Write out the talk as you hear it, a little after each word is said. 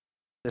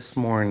This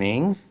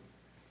morning.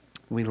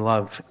 We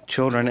love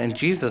children, and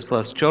Jesus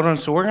loves children,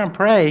 so we're going to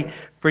pray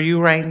for you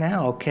right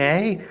now,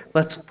 okay?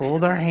 Let's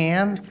fold our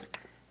hands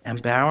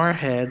and bow our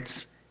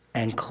heads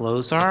and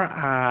close our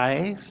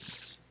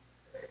eyes.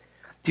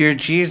 Dear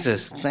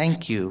Jesus,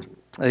 thank you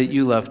that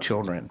you love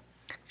children.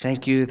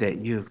 Thank you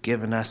that you've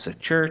given us a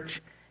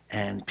church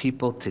and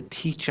people to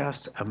teach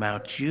us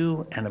about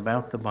you and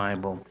about the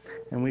Bible.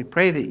 And we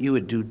pray that you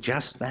would do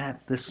just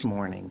that this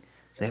morning,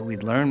 that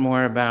we'd learn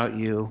more about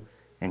you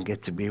and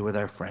get to be with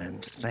our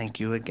friends. Thank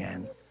you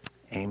again.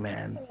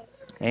 Amen.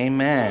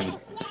 Amen.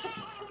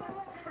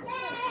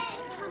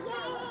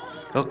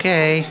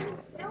 Okay.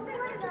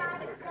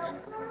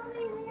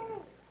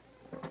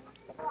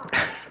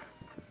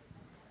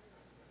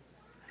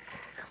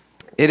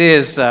 It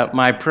is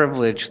my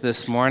privilege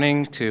this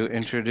morning to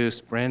introduce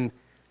Bryn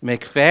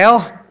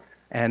McPhail.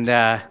 And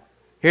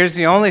here's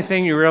the only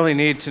thing you really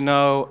need to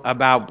know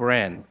about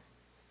Bryn.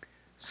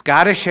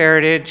 Scottish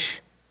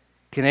heritage,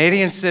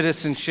 Canadian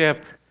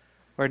citizenship,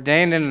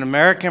 ordained in an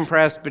American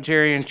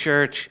Presbyterian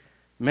church,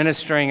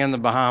 ministering in the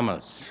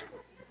Bahamas.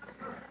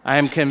 I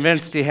am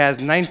convinced he has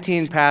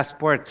 19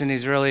 passports and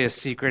he's really a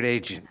secret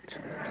agent.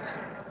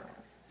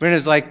 Bryn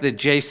is like the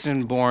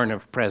Jason Bourne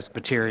of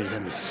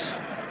Presbyterians.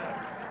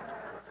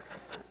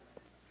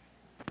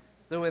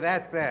 So with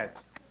that said,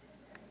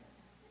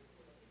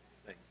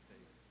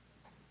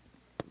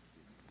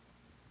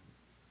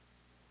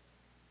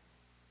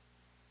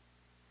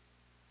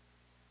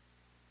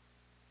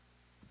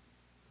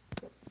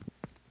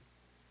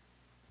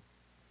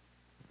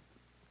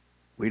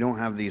 We don't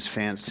have these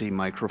fancy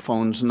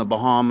microphones in the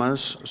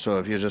Bahamas, so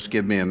if you just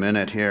give me a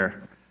minute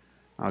here,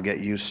 I'll get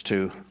used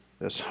to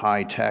this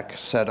high-tech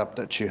setup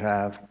that you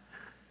have.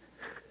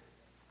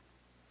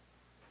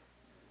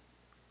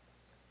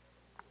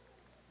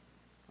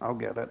 I'll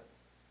get it.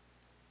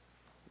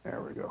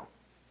 There we go.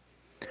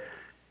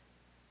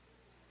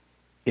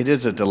 It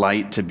is a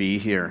delight to be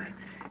here,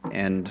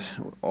 and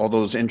all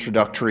those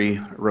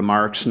introductory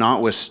remarks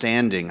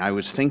notwithstanding, I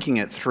was thinking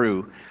it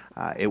through.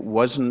 It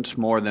wasn't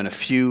more than a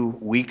few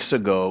weeks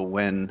ago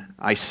when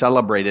I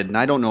celebrated, and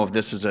I don't know if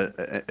this is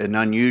an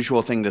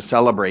unusual thing to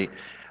celebrate,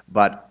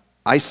 but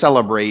I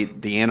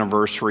celebrate the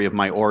anniversary of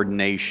my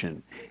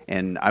ordination.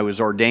 And I was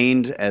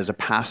ordained as a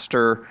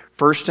pastor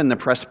first in the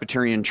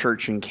Presbyterian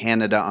Church in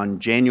Canada on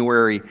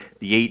January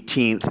the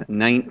 18th,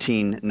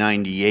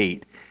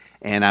 1998.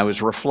 And I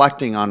was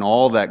reflecting on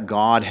all that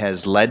God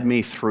has led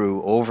me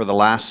through over the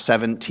last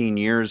 17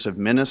 years of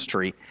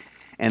ministry.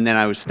 And then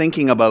I was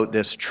thinking about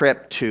this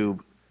trip to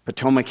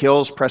Potomac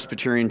Hills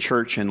Presbyterian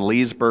Church in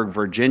Leesburg,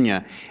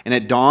 Virginia, and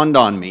it dawned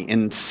on me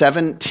in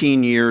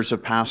 17 years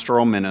of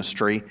pastoral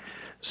ministry.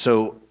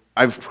 So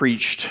I've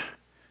preached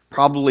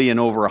probably in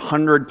over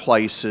 100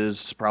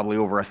 places, probably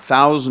over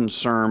 1,000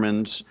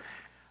 sermons.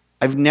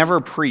 I've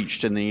never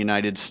preached in the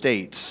United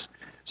States.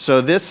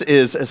 So this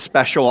is a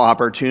special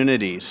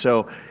opportunity.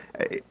 So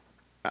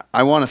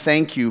I want to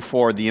thank you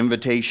for the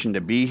invitation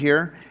to be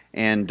here.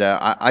 And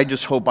I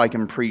just hope I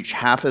can preach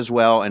half as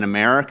well in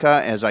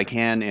America as I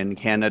can in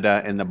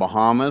Canada and the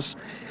Bahamas.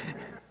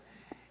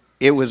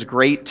 It was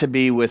great to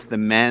be with the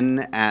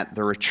men at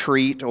the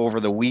retreat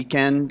over the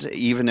weekend,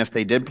 even if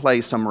they did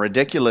play some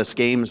ridiculous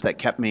games that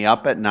kept me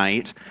up at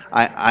night.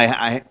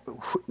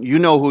 You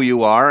know who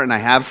you are, and I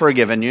have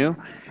forgiven you.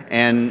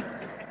 And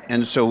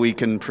so we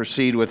can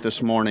proceed with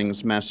this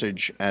morning's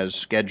message as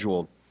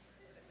scheduled.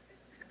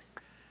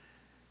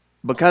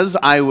 Because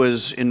I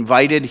was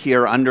invited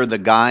here under the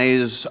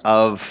guise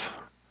of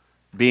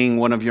being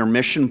one of your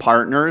mission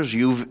partners,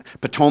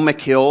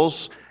 Potomac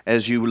Hills,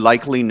 as you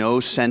likely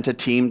know, sent a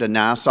team to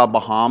Nassau,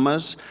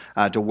 Bahamas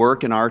to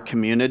work in our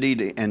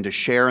community and to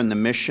share in the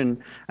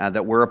mission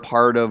that we're a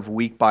part of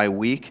week by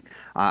week.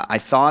 I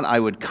thought I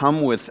would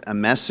come with a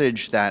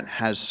message that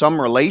has some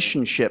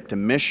relationship to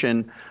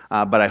mission,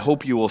 but I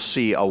hope you will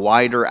see a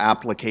wider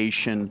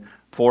application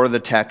for the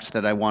text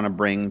that I want to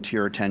bring to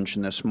your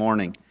attention this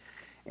morning.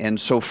 And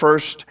so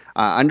first,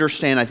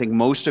 understand, I think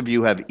most of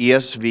you have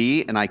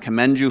ESV, and I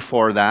commend you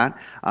for that.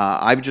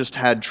 I've just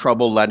had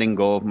trouble letting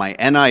go of my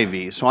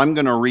NIV. So I'm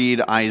going to read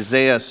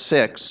Isaiah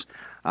 6,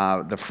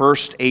 the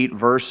first 8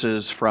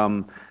 verses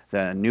from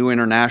the New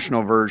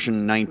International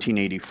Version,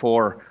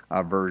 1984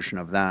 version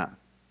of that.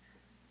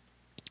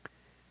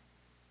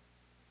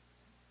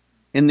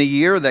 In the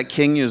year that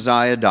King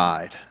Uzziah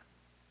died,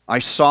 I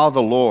saw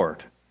the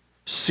Lord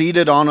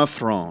seated on a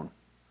throne,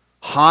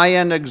 high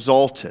and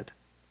exalted,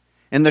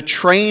 and the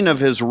train of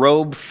his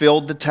robe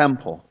filled the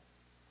temple.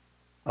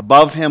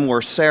 Above him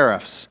were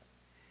seraphs,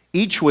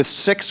 each with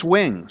 6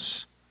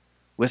 wings.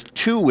 With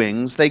 2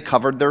 wings they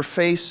covered their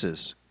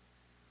faces.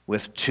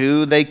 With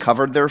 2 they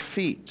covered their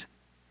feet.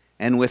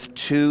 And with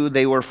 2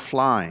 they were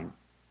flying.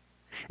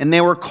 And they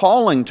were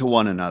calling to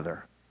one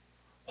another,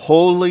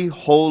 Holy,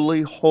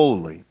 holy,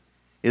 holy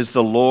is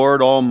the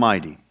Lord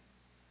Almighty.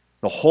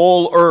 The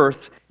whole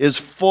earth is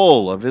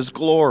full of his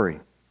glory.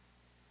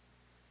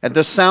 At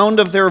the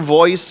sound of their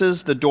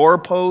voices, the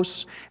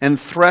doorposts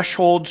and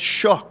thresholds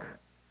shook,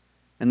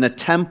 and the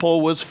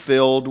temple was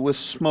filled with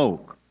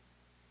smoke.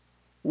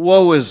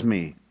 Woe is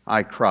me,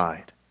 I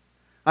cried.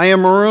 I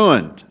am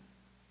ruined,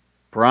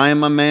 for I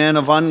am a man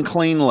of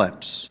unclean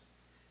lips,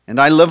 and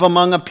I live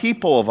among a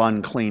people of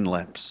unclean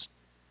lips.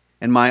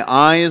 And my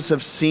eyes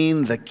have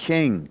seen the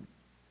King,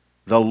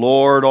 the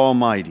Lord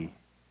Almighty.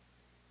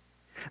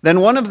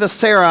 Then one of the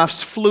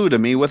seraphs flew to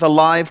me with a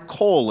live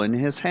coal in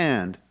his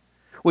hand,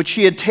 which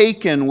he had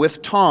taken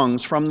with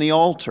tongs from the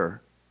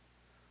altar.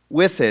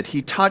 With it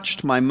he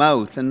touched my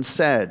mouth and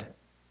said,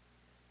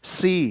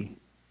 See,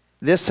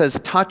 this has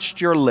touched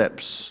your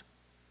lips.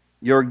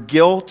 Your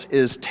guilt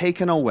is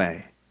taken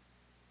away,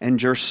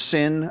 and your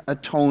sin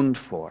atoned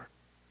for.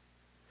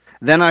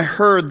 Then I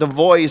heard the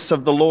voice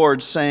of the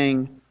Lord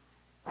saying,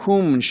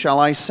 Whom shall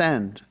I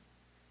send?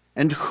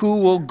 And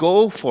who will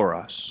go for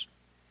us?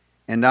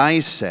 And I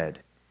said,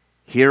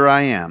 Here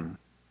I am,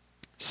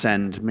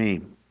 send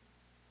me.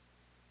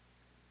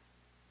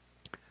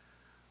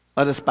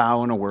 Let us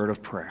bow in a word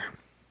of prayer.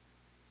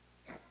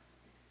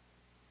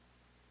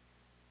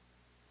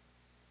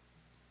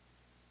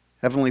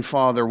 Heavenly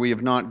Father, we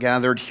have not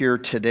gathered here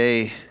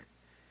today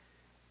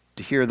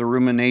to hear the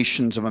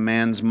ruminations of a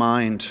man's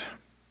mind.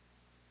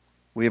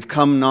 We have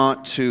come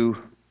not to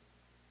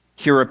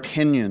hear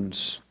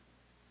opinions,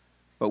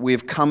 but we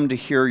have come to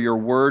hear your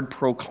word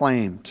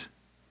proclaimed.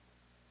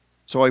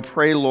 So I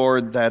pray,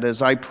 Lord, that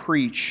as I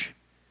preach,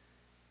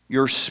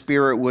 your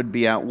Spirit would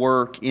be at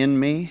work in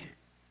me,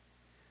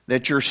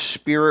 that your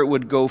Spirit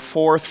would go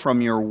forth from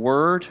your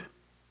word,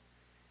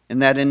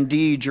 and that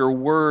indeed your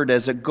word,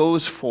 as it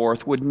goes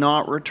forth, would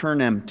not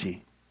return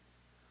empty,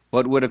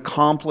 but would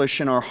accomplish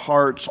in our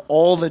hearts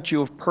all that you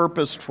have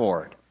purposed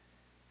for it,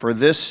 for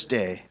this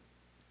day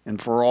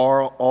and for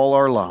all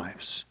our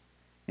lives.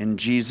 In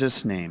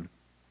Jesus' name,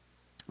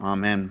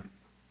 amen.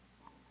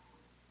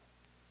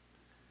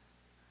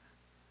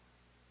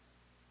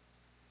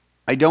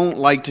 I don't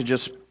like to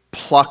just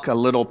pluck a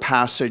little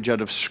passage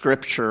out of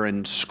Scripture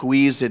and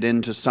squeeze it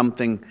into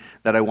something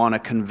that I want to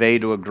convey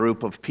to a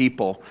group of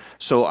people.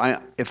 So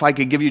if I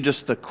could give you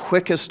just the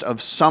quickest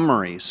of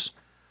summaries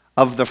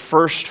of the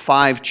first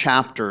 5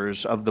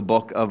 chapters of the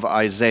book of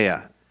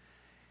Isaiah.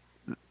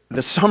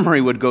 The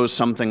summary would go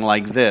something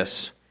like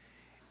this.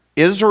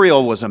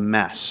 Israel was a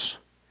mess.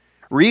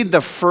 Read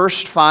the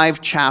first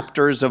 5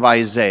 chapters of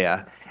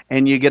Isaiah,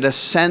 and you get a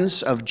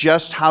sense of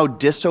just how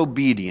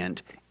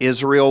disobedient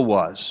Israel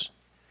was.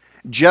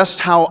 Just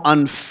how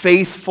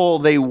unfaithful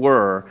they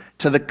were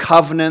to the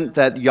covenant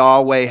that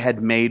Yahweh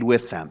had made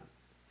with them.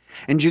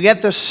 And you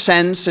get the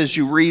sense as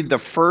you read the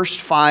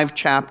first 5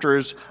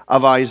 chapters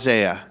of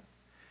Isaiah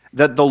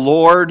that the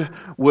Lord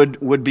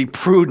would be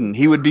prudent,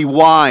 He would be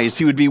wise,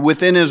 He would be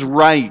within His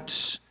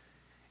rights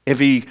if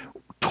He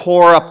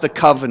tore up the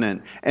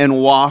covenant and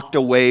walked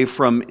away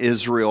from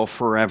Israel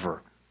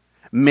forever,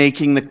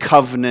 making the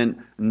covenant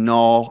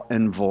null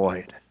and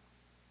void.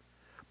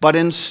 But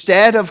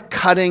instead of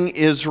cutting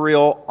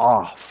Israel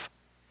off,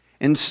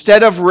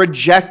 instead of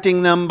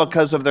rejecting them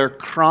because of their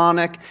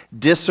chronic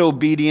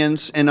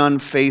disobedience and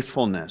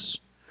unfaithfulness,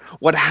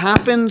 what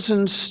happens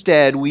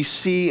instead, we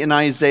see in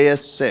Isaiah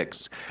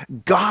 6,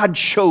 God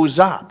shows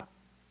up.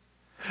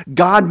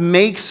 God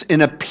makes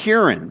an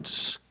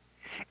appearance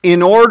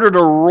in order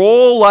to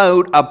roll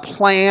out a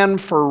plan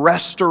for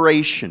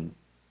restoration,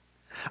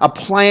 a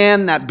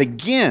plan that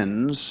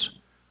begins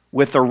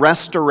with the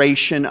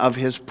restoration of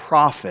his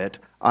prophet,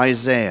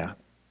 Isaiah.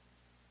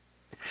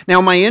 Now,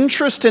 my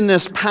interest in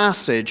this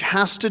passage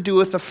has to do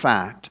with the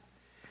fact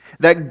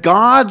that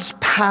God's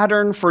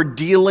pattern for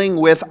dealing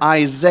with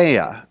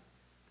Isaiah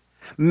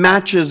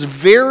matches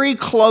very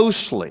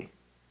closely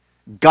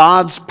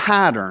God's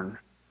pattern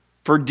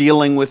for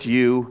dealing with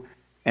you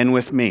and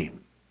with me.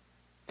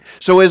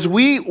 So as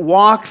we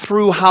walk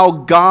through how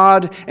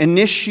God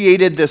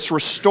initiated this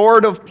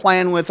restorative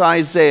plan with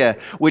Isaiah,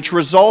 which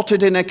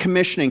resulted in a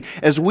commissioning,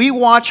 as we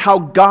watch how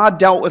God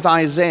dealt with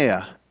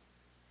Isaiah,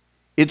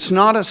 it's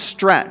not a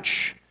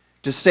stretch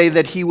to say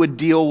that He would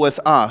deal with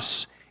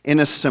us in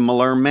a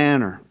similar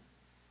manner.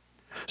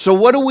 So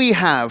what do we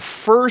have?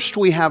 First,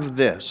 we have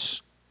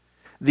this: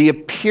 the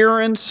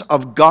appearance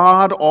of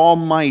God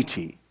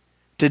Almighty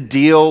to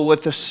deal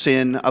with the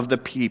sin of the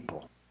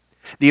people.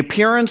 The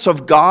appearance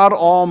of God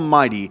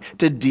Almighty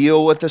to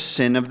deal with the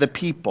sin of the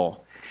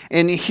people.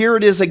 And here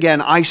it is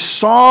again. I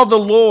saw the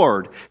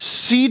Lord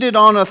seated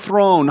on a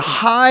throne,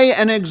 high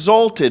and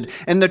exalted,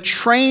 and the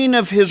train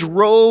of His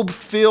robe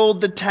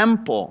filled the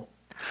temple.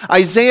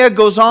 Isaiah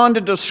goes on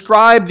to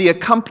describe the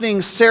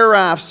accompanying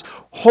seraphs.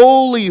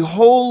 Holy,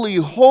 holy,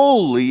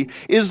 holy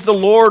is the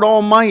Lord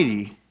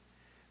Almighty.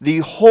 The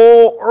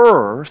whole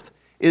earth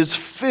is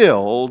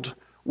filled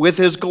with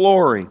His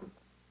glory.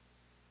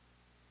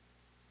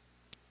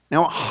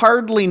 Now, it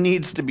hardly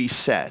needs to be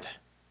said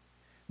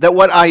that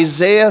what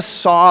Isaiah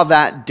saw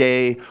that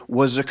day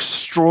was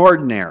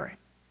extraordinary.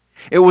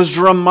 It was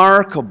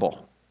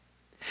remarkable.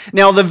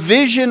 Now, the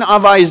vision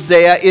of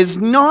Isaiah is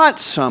not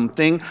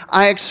something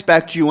I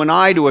expect you and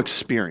I to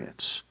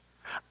experience.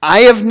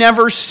 I have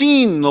never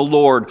seen the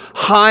Lord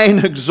high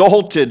and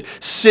exalted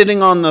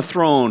sitting on the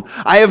throne.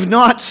 I have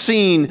not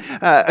seen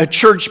a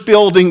church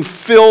building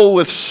fill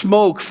with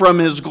smoke from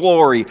His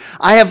glory.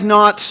 I have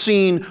not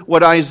seen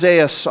what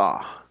Isaiah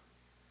saw.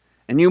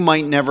 And you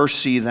might never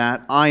see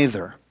that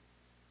either.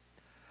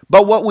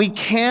 But what we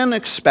can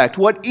expect,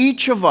 what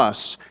each of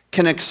us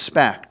can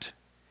expect,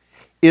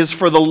 is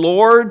for the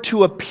Lord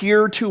to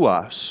appear to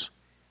us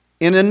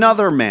in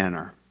another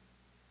manner.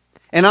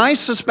 And I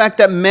suspect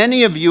that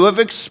many of you have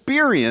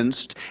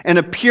experienced an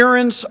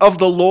appearance of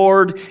the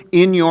Lord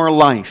in your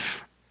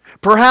life,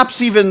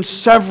 perhaps even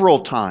several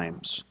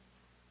times.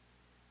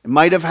 It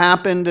might have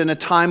happened in a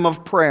time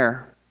of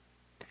prayer,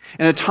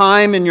 in a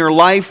time in your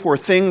life where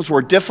things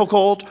were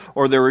difficult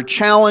or they were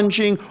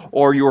challenging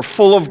or you were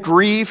full of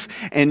grief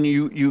and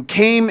you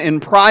came in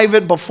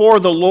private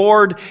before the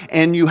Lord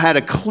and you had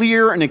a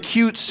clear and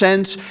acute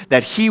sense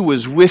that He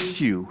was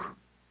with you.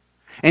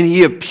 And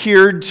He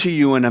appeared to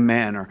you in a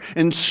manner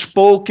and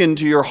spoke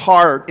into your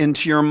heart,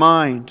 into your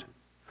mind.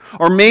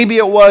 Or maybe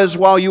it was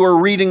while you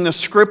were reading the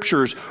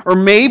Scriptures. Or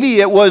maybe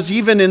it was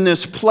even in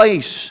this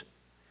place.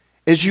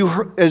 As you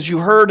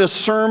heard a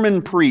sermon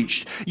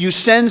preached, you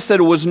sensed that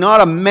it was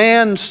not a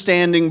man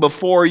standing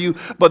before you,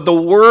 but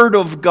the Word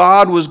of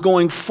God was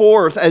going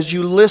forth as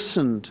you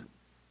listened.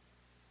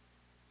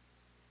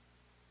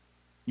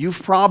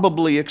 You've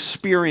probably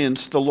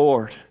experienced the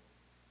Lord.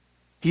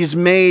 He's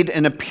made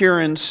an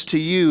appearance to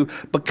you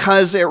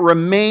because it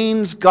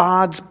remains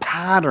God's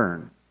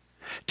pattern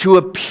to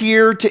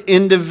appear to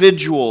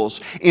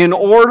individuals in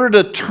order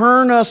to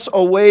turn us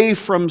away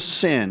from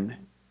sin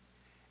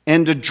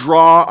and to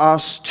draw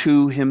us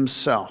to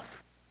Himself.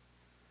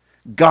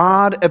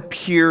 God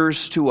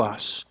appears to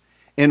us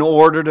in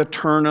order to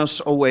turn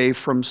us away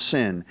from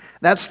sin.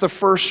 That's the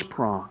first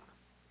prong.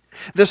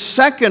 The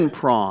second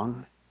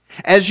prong,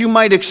 as you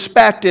might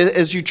expect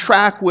as you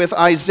track with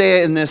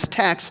Isaiah in this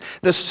text,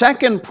 the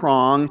second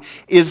prong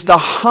is the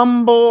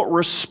humble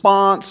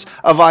response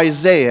of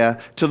Isaiah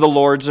to the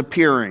Lord's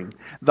appearing.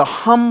 The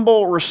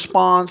humble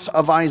response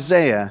of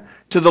Isaiah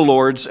to the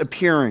Lord's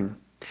appearing.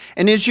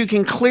 And as you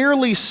can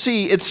clearly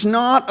see, it's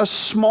not a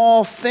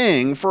small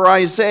thing for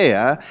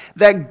Isaiah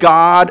that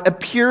God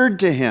appeared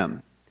to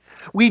him.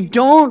 We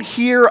don't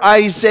hear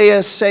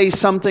Isaiah say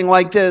something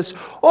like this,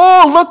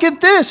 "Oh, look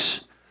at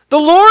this! The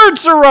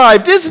Lord's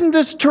arrived. Isn't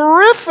this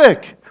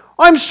terrific?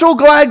 I'm so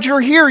glad you're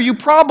here. You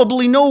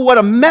probably know what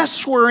a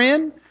mess we're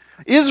in.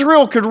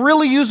 Israel could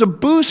really use a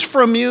boost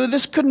from you.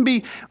 This couldn't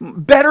be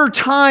better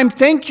time.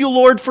 Thank you,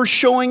 Lord, for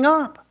showing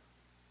up."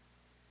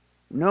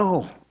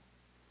 No.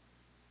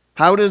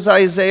 How does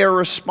Isaiah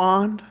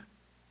respond?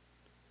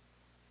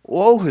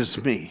 Woe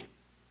is me.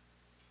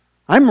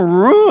 I'm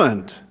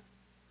ruined.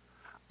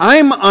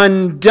 I'm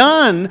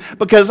undone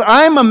because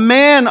I'm a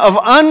man of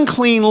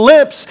unclean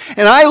lips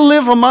and I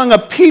live among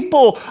a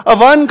people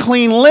of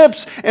unclean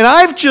lips and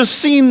I've just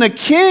seen the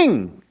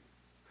King.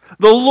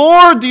 The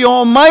Lord, the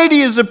Almighty,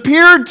 has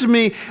appeared to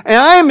me and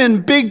I'm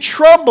in big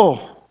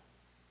trouble.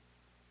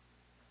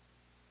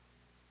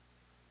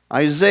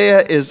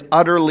 Isaiah is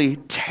utterly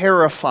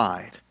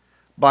terrified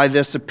by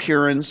this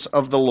appearance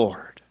of the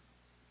Lord.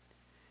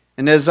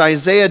 And as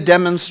Isaiah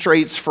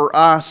demonstrates for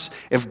us,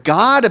 if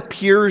God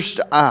appears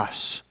to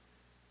us,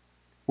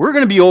 we're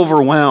going to be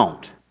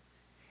overwhelmed.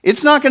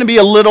 It's not going to be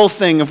a little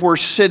thing if we're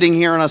sitting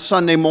here on a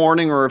Sunday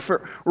morning or if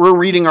we're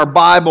reading our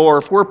Bible or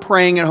if we're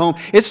praying at home.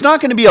 It's not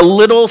going to be a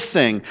little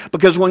thing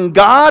because when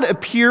God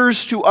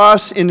appears to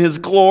us in His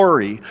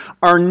glory,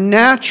 our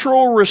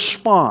natural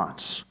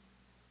response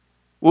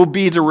will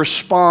be to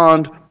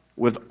respond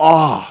with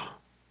awe.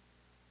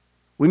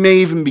 We may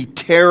even be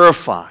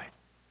terrified.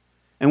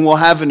 And we'll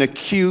have an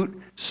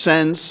acute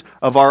sense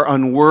of our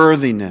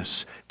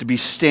unworthiness to be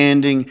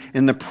standing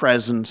in the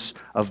presence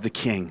of the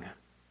King.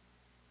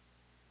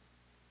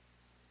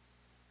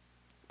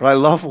 But I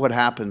love what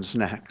happens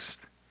next.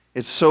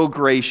 It's so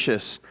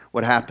gracious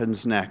what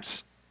happens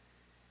next.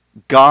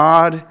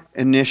 God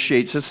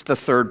initiates, this is the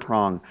third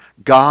prong,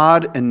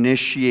 God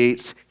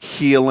initiates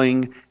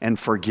healing and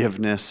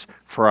forgiveness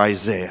for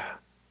Isaiah.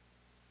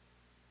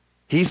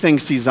 He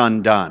thinks he's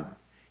undone.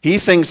 He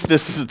thinks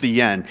this is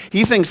the end.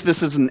 He thinks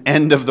this is an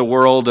end of the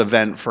world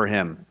event for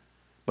him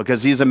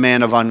because he's a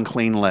man of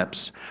unclean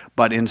lips.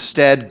 But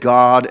instead,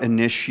 God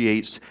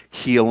initiates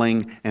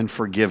healing and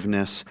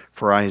forgiveness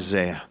for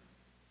Isaiah.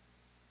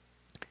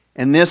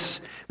 And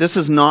this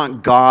is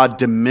not God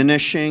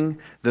diminishing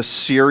the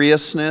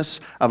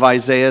seriousness of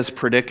Isaiah's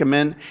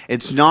predicament.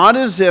 It's not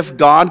as if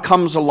God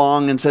comes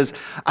along and says,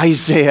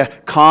 "Isaiah,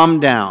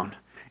 calm down.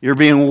 You're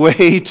being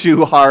way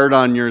too hard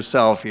on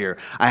yourself here.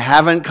 I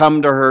haven't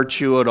come to hurt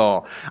you at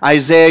all.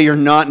 Isaiah, you're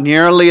not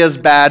nearly as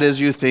bad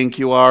as you think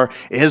you are.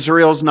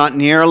 Israel's not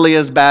nearly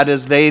as bad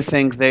as they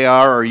think they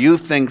are or you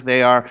think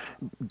they are."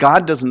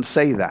 God doesn't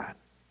say that.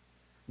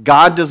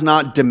 God does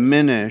not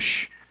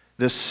diminish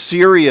the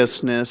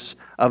seriousness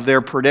of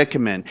their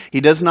predicament. He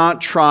does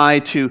not try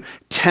to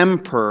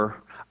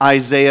temper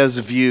Isaiah's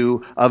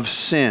view of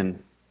sin.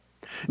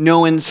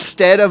 No,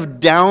 instead of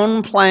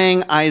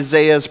downplaying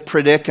Isaiah's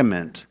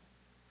predicament,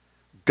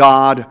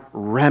 God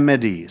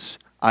remedies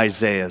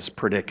Isaiah's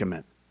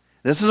predicament.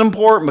 This is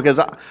important because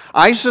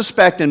I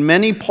suspect in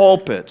many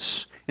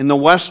pulpits in the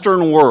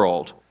Western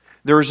world,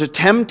 there is a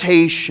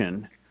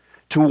temptation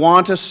to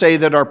want to say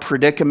that our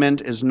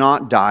predicament is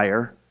not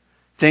dire,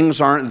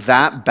 things aren't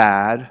that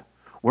bad,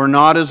 we're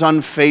not as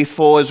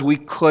unfaithful as we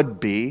could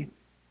be.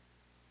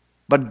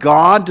 But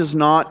God does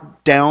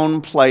not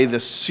downplay the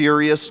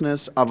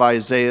seriousness of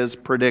Isaiah's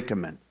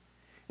predicament.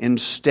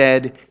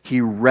 Instead,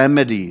 He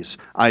remedies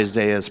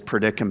Isaiah's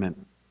predicament.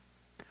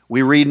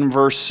 We read in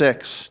verse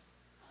 6,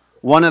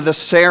 "One of the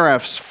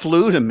seraphs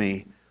flew to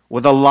me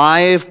with a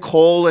live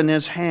coal in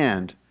his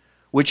hand,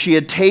 which he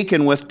had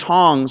taken with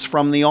tongs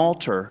from the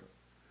altar.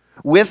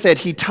 With it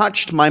he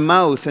touched my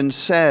mouth and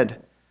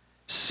said,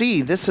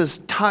 'See, this has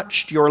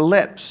touched your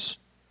lips.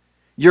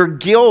 Your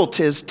guilt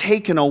is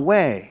taken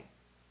away,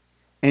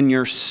 and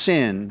your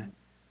sin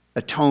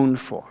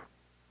atoned for.'"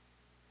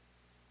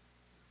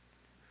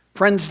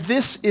 Friends,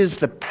 this is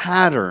the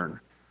pattern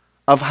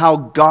of how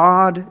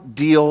God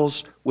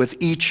deals with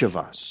each of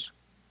us.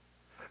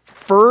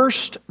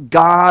 First,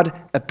 God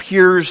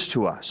appears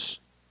to us.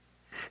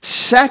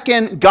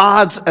 Second,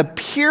 God's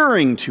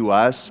appearing to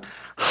us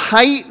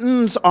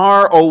heightens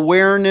our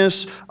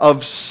awareness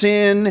of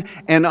sin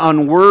and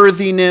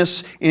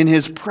unworthiness in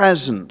His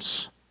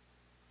presence.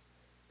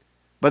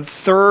 But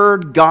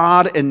third,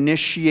 God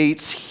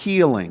initiates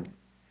healing,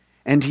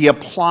 and He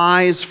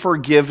applies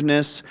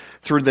forgiveness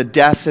through the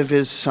death of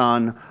His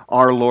Son,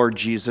 our Lord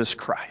Jesus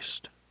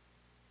Christ.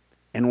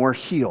 And we're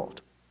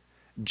healed.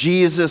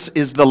 Jesus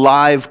is the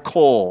live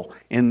coal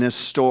in this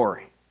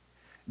story.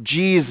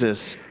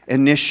 Jesus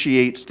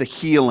initiates the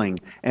healing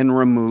and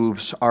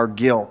removes our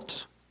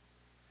guilt.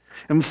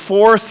 And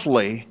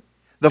fourthly,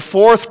 the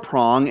fourth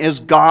prong is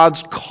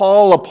God's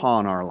call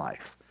upon our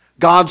life.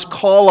 God's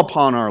call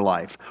upon our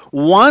life.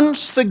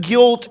 Once the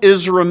guilt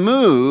is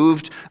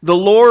removed, the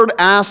Lord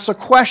asks a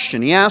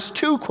question. He asks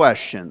two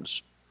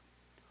questions.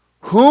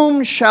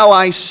 Whom shall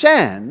I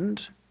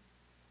send,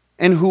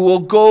 and who will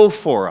go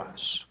for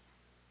us?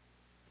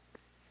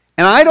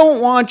 And I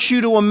don't want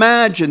you to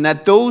imagine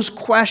that those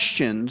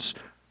questions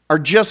are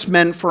just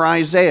meant for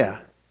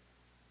Isaiah.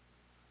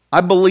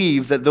 I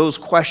believe that those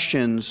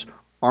questions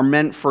are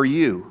meant for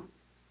you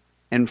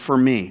and for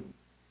me.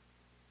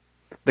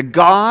 The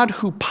God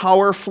who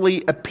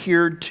powerfully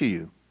appeared to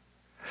you,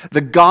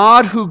 the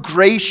God who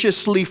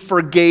graciously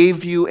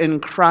forgave you in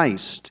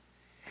Christ,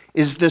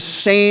 is the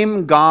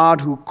same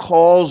God who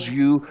calls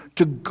you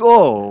to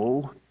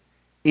go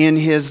in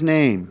His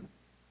name.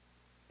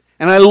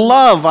 And I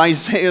love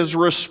Isaiah's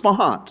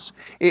response.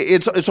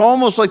 It's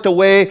almost like the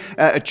way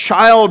a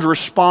child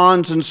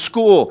responds in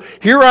school.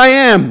 Here I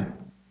am.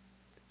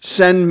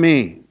 Send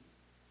me.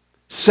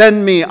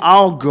 Send me,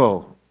 I'll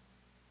go.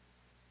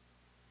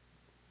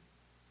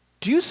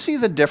 Do you see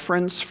the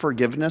difference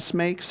forgiveness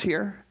makes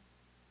here?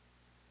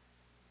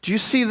 Do you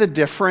see the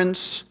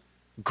difference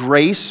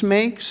grace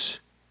makes?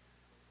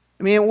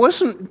 I mean, it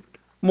wasn't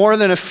more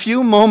than a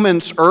few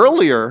moments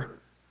earlier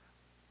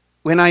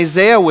when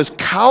Isaiah was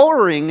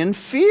cowering in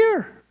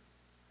fear.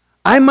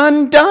 I'm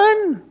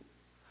undone.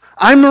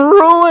 I'm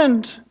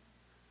ruined.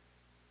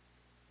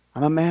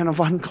 I'm a man of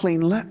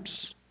unclean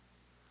lips.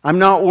 I'm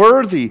not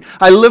worthy.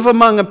 I live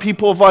among a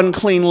people of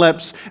unclean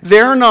lips.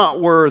 They're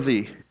not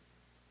worthy.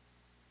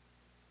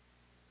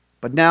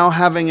 But now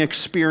having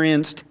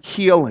experienced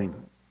healing,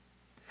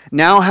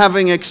 now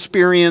having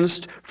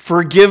experienced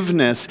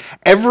forgiveness,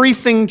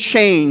 everything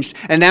changed.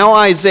 And now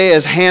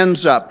Isaiah's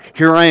hands up.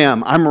 Here I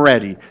am. I'm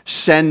ready.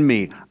 Send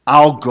me.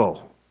 I'll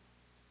go.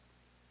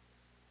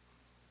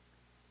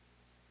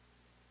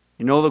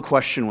 You know the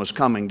question was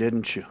coming,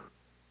 didn't you?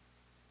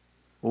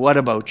 What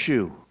about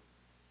you?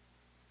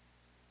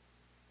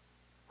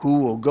 Who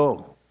will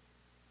go?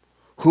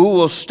 Who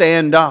will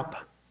stand up?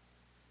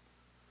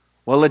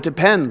 Well, it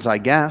depends, I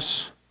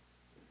guess.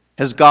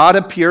 Has God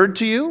appeared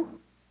to you?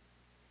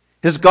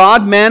 Has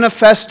God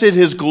manifested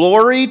His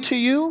glory to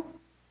you?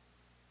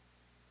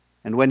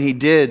 And when He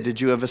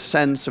did you have a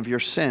sense of your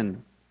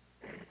sin?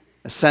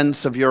 A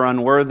sense of your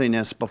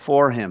unworthiness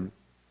before Him?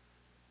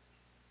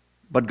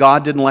 But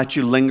God didn't let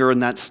you linger in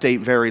that state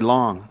very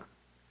long.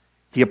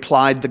 He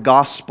applied the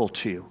gospel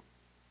to you.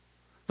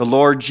 The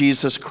Lord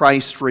Jesus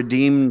Christ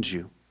redeemed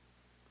you.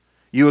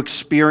 You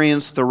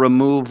experienced the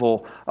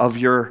removal of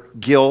your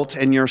guilt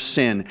and your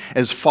sin.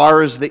 As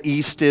far as the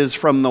east is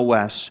from the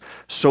west,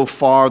 so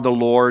far the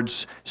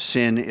Lord's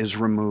sin is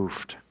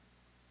removed.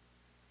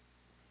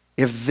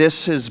 If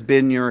this has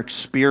been your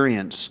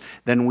experience,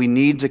 then we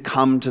need to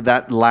come to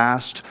that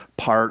last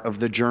part of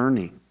the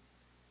journey.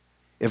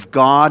 If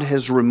God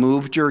has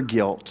removed your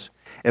guilt,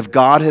 if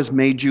God has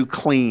made you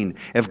clean,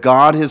 if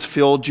God has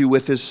filled you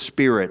with His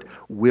Spirit,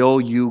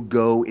 will you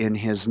go in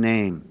His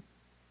name?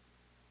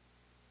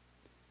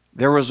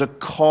 There was a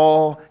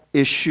call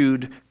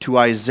issued to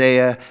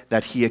Isaiah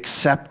that he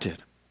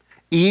accepted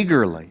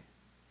eagerly.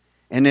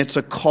 And it's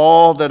a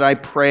call that I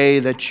pray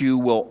that you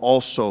will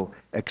also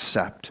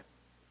accept.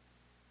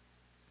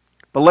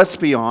 But let's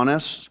be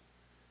honest.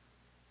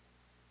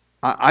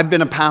 I've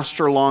been a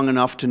pastor long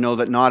enough to know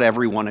that not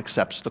everyone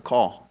accepts the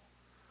call.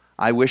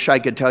 I wish I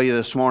could tell you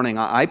this morning,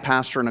 I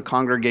pastor in a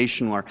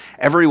congregation where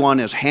everyone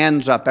is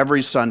hands up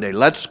every Sunday.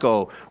 Let's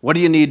go. What do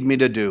you need me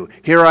to do?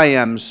 Here I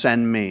am,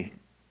 send me.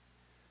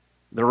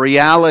 The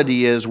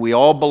reality is we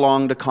all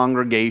belong to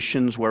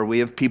congregations where we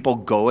have people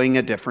going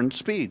at different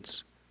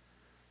speeds.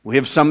 We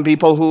have some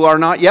people who are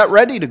not yet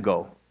ready to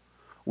go.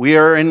 We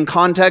are in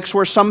contexts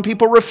where some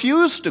people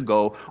refuse to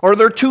go or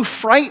they're too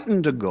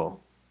frightened to go.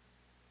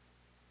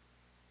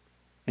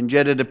 And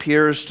yet it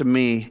appears to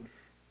me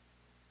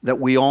that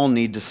we all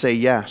need to say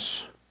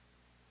yes.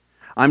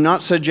 I'm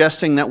not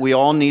suggesting that we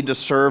all need to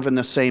serve in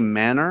the same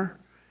manner.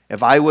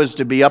 If I was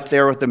to be up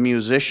there with the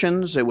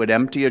musicians, it would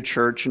empty a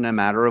church in a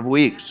matter of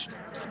weeks.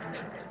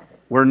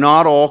 We're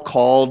not all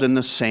called in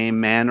the same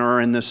manner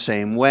or in the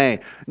same way,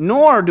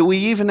 nor do we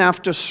even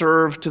have to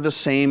serve to the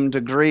same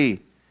degree.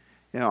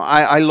 You know,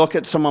 I look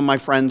at some of my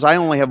friends. I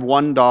only have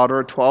one daughter,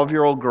 a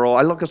 12-year-old girl.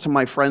 I look at some of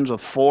my friends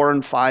with 4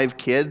 and 5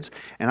 kids,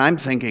 and I'm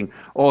thinking,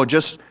 oh,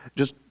 just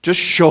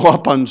show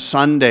up on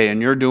Sunday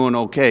and you're doing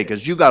okay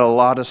because you got a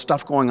lot of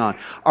stuff going on.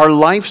 Our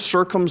life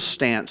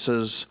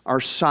circumstances are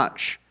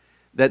such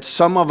that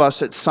some of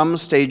us at some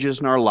stages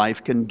in our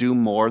life can do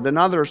more than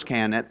others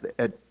can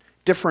at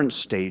different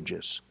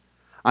stages.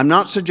 I'm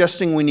not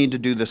suggesting we need to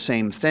do the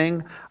same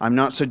thing. I'm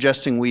not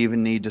suggesting we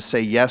even need to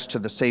say yes to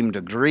the same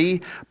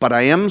degree, but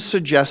I am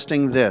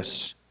suggesting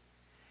this.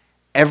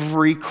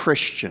 Every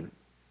Christian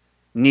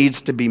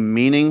needs to be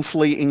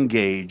meaningfully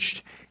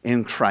engaged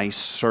in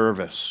Christ's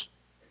service.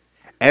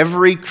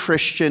 Every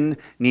Christian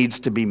needs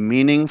to be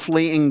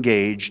meaningfully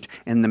engaged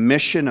in the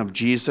mission of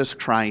Jesus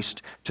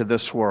Christ to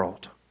this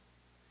world.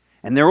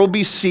 And there will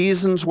be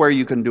seasons where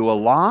you can do a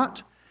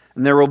lot,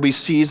 and there will be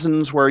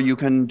seasons where you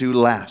can do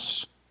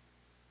less.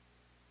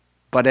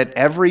 But at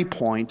every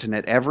point and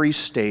at every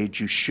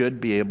stage, you should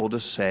be able to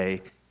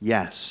say,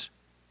 yes,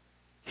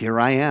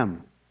 here I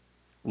am.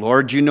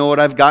 Lord, you know what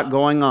I've got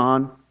going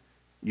on.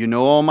 You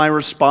know all my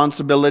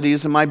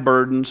responsibilities and my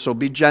burdens, so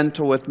be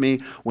gentle with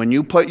me. When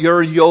you put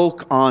your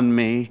yoke on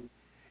me,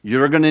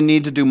 you're going to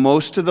need to do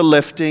most of the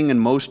lifting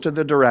and most of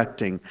the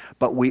directing.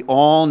 But we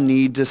all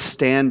need to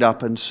stand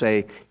up and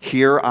say,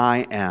 here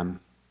I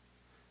am.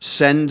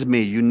 Send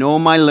me. You know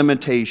my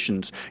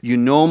limitations. You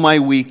know my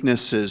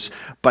weaknesses.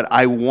 But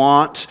I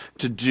want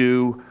to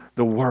do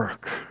the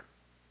work.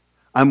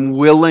 I'm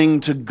willing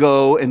to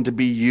go and to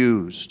be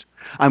used.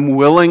 I'm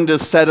willing to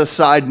set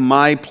aside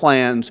my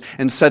plans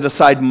and set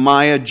aside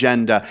my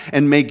agenda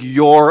and make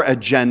your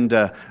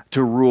agenda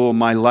to rule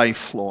my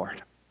life,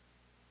 Lord.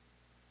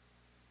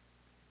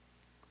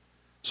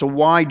 So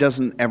why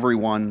doesn't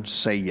everyone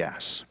say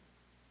yes?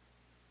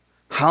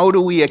 How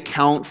do we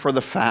account for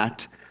the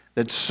fact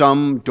that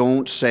some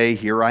don't say,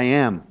 here I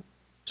am,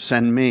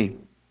 send me?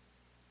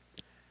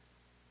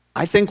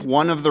 I think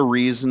one of the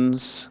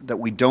reasons that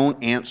we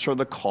don't answer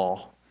the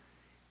call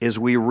is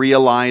we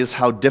realize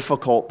how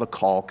difficult the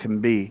call can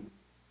be.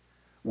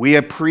 We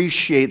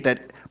appreciate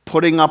that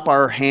putting up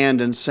our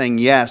hand and saying,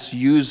 yes,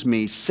 use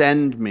me,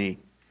 send me,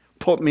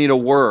 put me to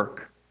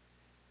work,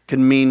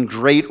 can mean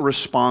great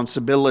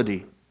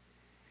responsibility.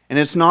 And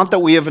it's not that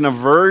we have an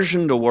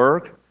aversion to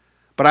work,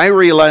 but I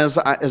realize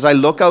as I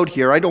look out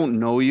here, I don't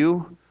know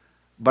you,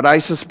 but I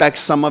suspect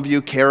some of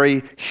you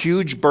carry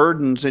huge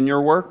burdens in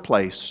your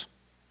workplace,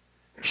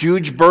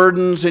 huge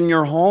burdens in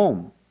your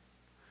home.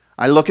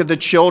 I look at the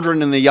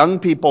children and the young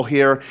people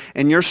here,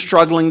 and you're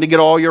struggling to get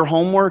all your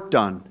homework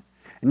done.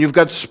 And you've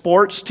got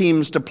sports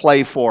teams to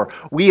play for.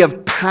 We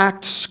have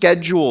packed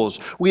schedules.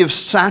 We have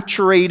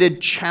saturated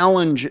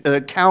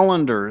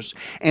calendars.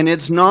 And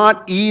it's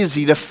not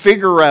easy to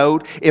figure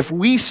out, if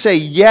we say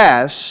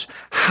yes,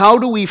 how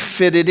do we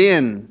fit it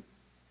in?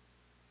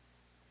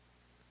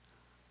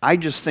 I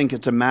just think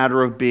it's a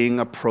matter of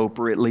being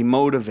appropriately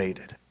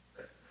motivated,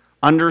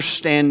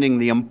 understanding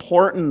the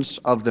importance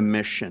of the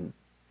mission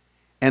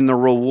and the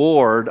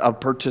reward of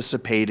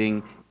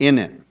participating in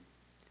it.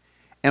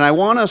 And I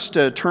want us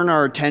to turn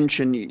our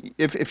attention,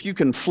 if you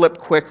can flip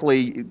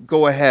quickly,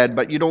 go ahead,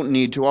 but you don't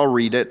need to, I'll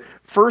read it.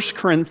 1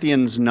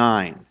 Corinthians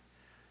 9.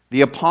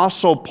 The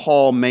Apostle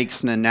Paul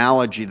makes an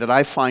analogy that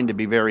I find to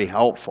be very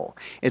helpful.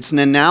 It's an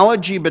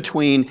analogy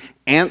between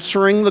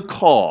answering the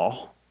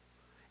call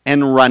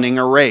and running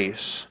a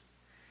race.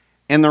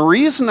 And the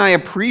reason I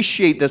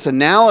appreciate this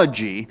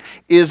analogy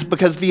is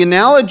because the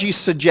analogy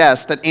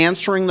suggests that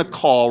answering the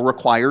call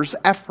requires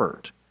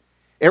effort.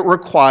 It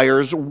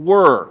requires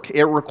work.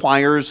 It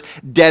requires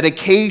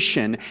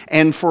dedication,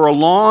 and for a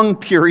long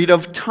period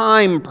of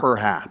time,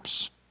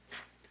 perhaps.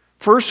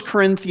 1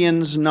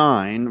 Corinthians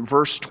 9,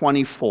 verse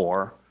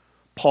 24,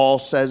 Paul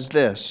says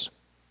this,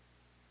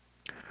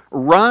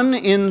 "Run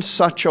in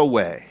such a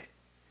way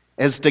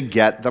as to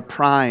get the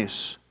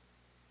prize.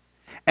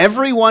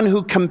 Everyone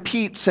who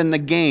competes in the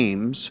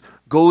games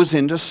goes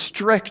into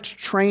strict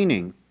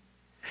training.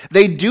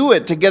 They do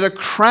it to get a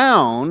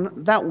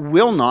crown that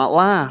will not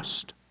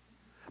last.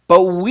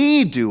 But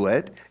we do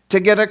it to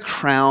get a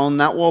crown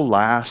that will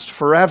last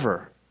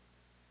forever.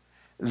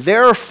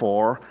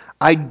 Therefore,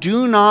 I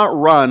do not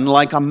run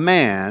like a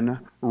man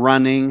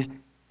running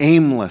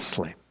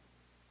aimlessly.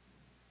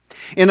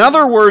 In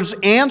other words,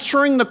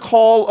 answering the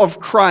call of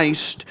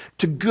Christ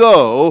to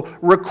go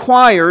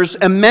requires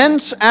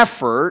immense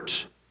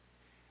effort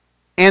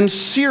and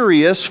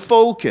serious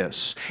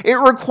focus. It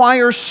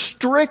requires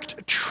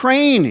strict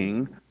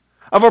training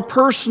of a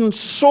person's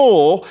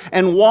soul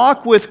and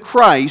walk with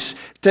Christ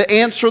to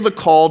answer the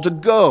call to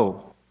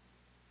go.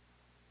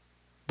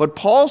 But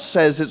Paul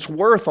says it's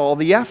worth all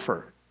the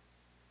effort.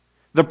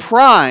 The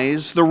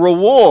prize, the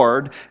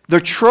reward, the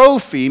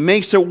trophy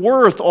makes it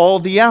worth all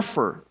the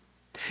effort.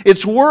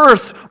 It's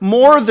worth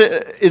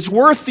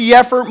the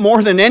effort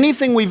more than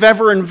anything we've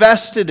ever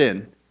invested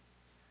in.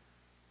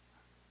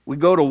 We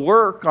go to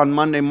work on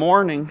Monday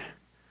morning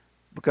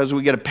because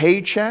we get a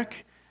paycheck,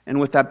 and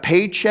with that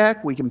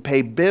paycheck we can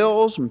pay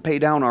bills and pay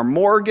down our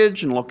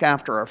mortgage and look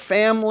after our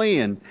family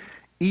and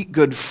eat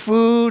good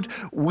food.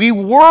 We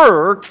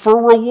work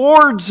for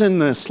rewards in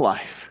this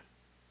life.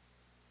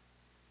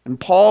 And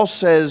Paul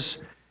says,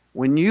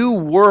 when you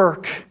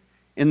work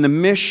in the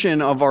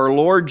mission of our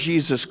Lord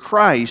Jesus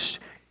Christ,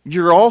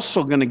 you're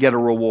also going to get a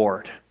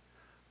reward.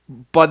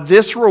 But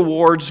this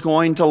reward's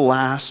going to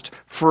last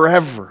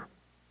forever.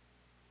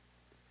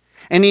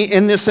 And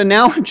in this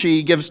analogy,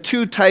 he gives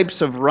two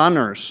types of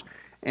runners.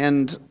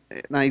 And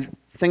I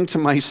think to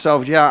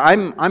myself, yeah,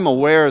 I'm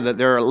aware that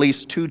there are at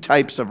least two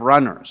types of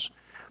runners.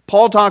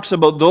 Paul talks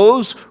about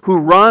those who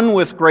run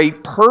with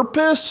great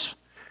purpose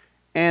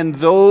and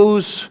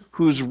those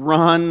whose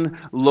run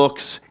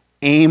looks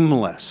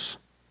aimless.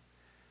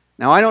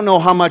 Now, I don't know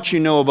how much you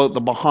know about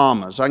the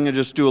Bahamas. I'm going to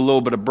just do a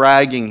little bit of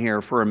bragging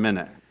here for a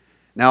minute.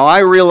 Now, I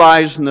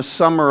realize in the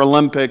Summer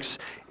Olympics,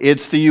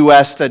 it's the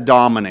U.S. that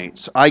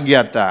dominates. I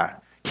get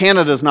that.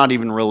 Canada's not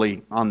even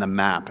really on the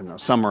map in the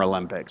Summer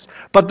Olympics.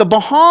 But the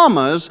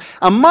Bahamas,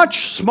 a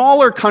much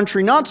smaller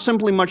country, not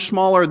simply much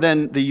smaller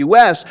than the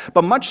U.S.,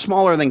 but much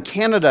smaller than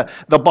Canada,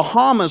 the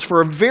Bahamas,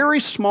 for a very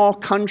small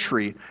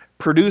country,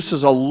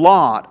 produces a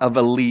lot of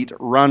elite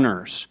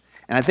runners.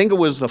 And I think it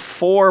was the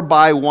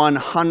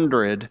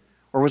 4x100,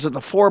 or was it the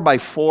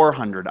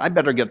 4x400? I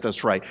better get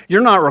this right.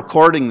 You're not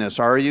recording this,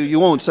 are you? You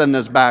won't send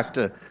this back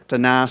to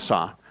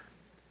NASA.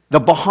 The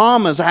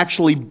Bahamas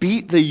actually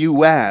beat the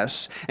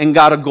U.S. and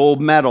got a gold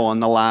medal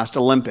in the last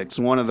Olympics,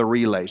 in one of the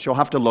relays. You'll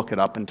have to look it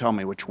up and tell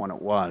me which one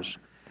it was.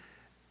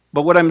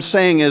 But what I'm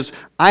saying is,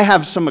 I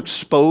have some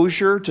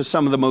exposure to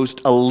some of the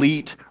most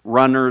elite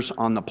runners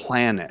on the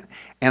planet.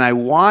 And I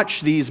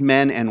watch these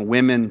men and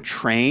women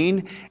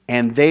train,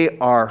 and they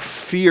are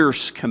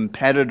fierce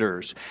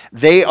competitors.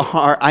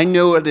 I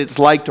know what it's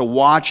like to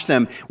watch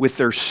them with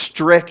their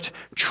strict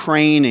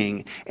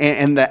training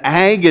and the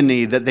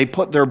agony that they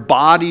put their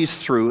bodies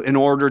through in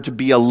order to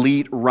be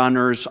elite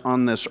runners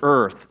on this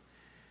earth.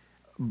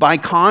 By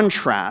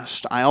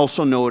contrast, I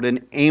also know what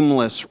an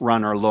aimless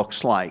runner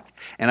looks like.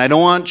 And I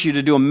don't want you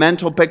to do a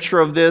mental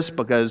picture of this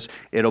because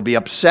it'll be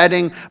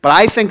upsetting, but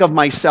I think of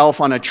myself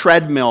on a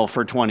treadmill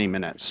for 20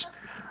 minutes.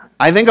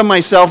 I think of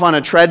myself on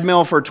a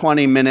treadmill for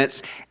 20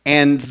 minutes,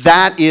 and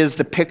that is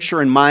the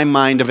picture in my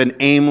mind of an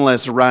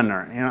aimless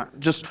runner.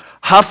 Just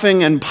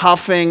huffing and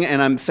puffing,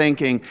 and I'm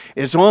thinking,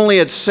 it's only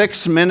at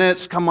 6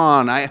 minutes, come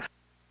on.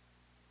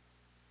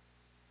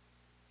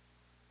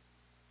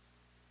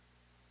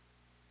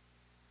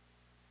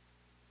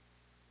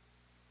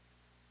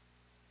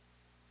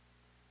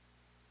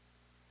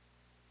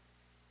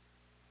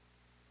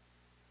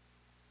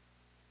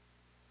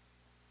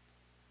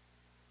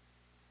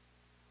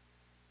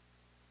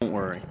 Don't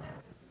worry.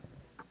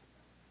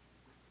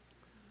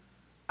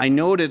 I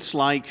know what it's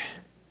like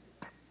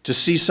to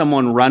see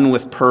someone run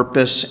with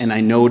purpose, and I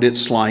know what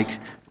it's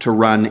like to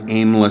run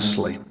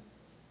aimlessly.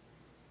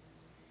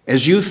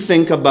 As you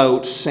think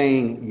about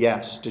saying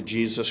yes to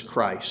Jesus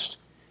Christ,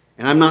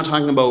 and I'm not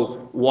talking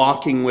about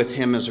walking with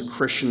Him as a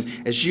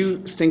Christian, as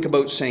you think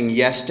about saying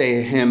yes to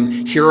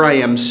Him, here I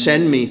am,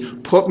 send me,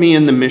 put me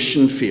in the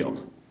mission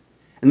field.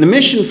 And the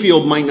mission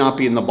field might not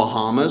be in the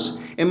Bahamas.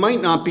 It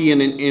might not be in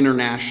an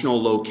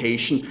international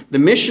location. The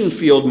mission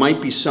field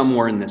might be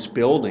somewhere in this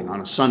building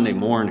on a Sunday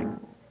morning.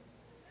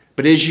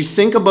 But as you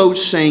think about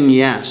saying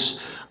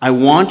yes, I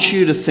want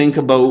you to think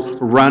about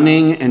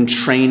running and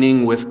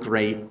training with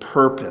great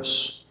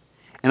purpose.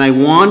 And I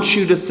want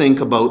you to think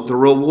about the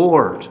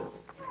reward.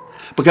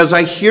 Because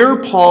I hear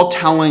Paul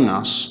telling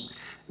us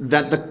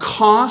that the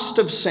cost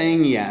of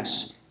saying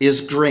yes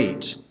is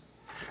great.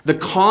 The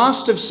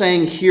cost of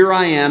saying, here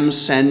I am,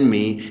 send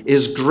me,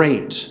 is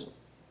great.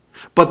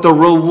 But the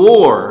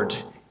reward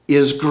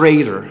is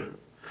greater.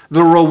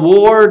 The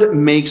reward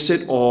makes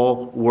it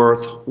all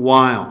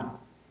worthwhile.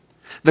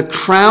 The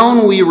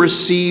crown we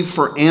receive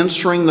for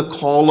answering the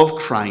call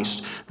of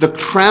Christ, the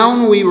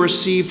crown we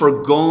receive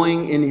for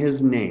going in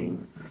His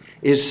name,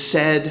 is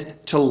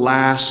said to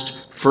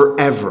last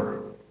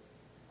forever.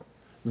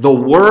 The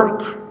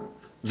work,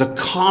 the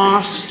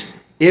cost,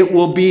 it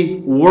will be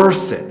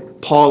worth it,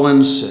 Paul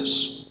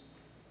insists.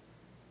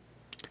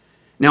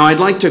 Now,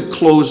 I'd like to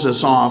close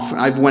this off.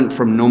 I've went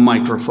from no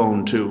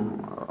microphone to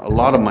a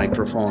lot of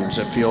microphones,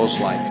 it feels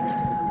like.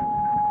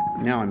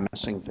 Now I'm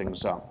messing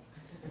things up.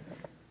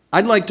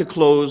 I'd like to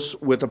close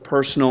with a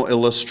personal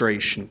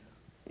illustration.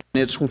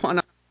 And it's one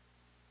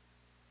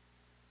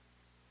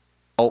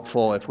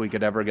helpful if we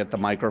could ever get the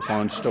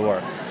microphones to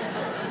work.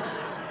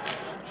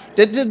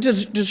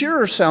 Does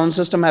your sound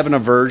system have an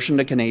aversion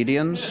to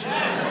Canadians?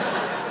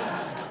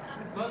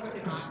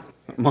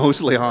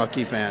 Mostly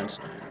hockey fans.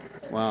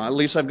 Well, at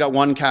least I've got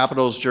one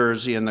Capitals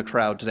jersey in the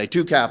crowd today.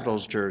 Two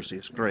Capitals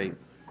jerseys. Great.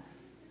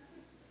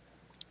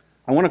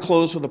 I want to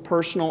close with a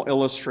personal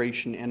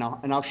illustration, and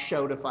I'll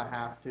shout if I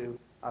have to.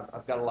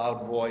 I've got a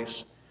loud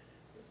voice.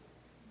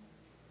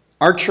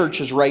 Our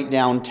church is right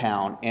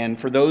downtown, and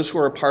for those who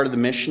are a part of the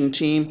mission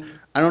team,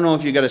 I don't know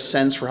if you got a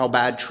sense for how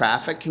bad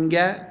traffic can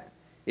get.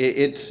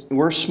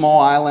 We're a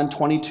small island,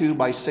 22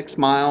 by 6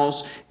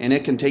 miles, and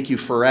it can take you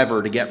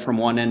forever to get from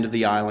one end of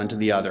the island to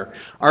the other.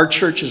 Our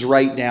church is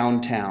right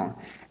downtown.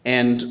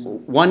 And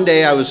one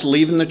day I was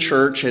leaving the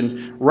church,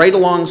 and right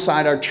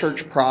alongside our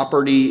church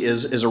property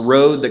is a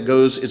road that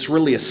goes, it's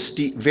really a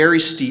steep, very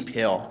steep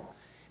hill.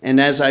 And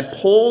as I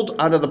pulled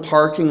out of the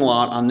parking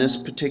lot on this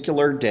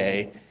particular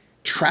day,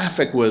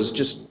 traffic was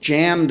just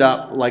jammed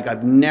up like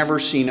I've never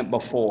seen it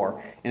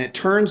before. And it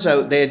turns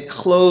out they had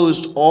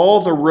closed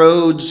all the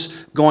roads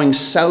going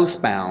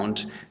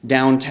southbound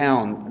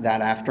downtown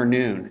that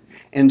afternoon.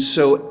 And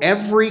so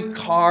every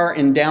car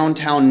in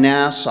downtown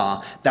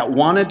Nassau that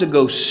wanted to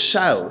go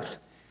south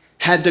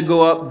had to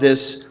go up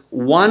this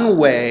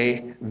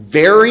one-way,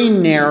 very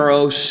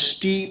narrow,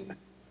 steep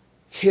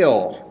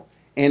hill.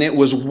 And it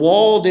was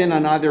walled in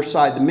on either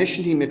side. The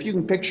mission team, if you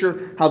can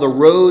picture how the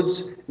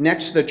roads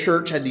next to the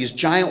church had these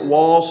giant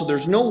walls, so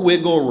there's no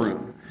wiggle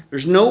room.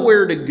 There's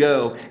nowhere to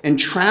go. And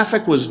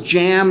traffic was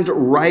jammed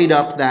right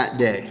up that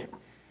day.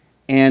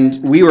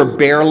 And we were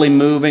barely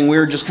moving. We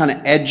were just kind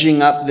of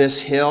edging up this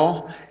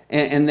hill.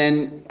 And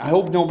then I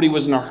hope nobody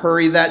was in a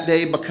hurry that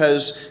day,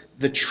 because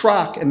the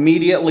truck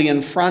immediately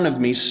in front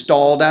of me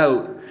stalled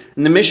out.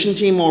 And the mission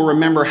team will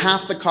remember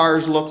half the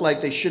cars looked like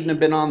they shouldn't have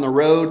been on the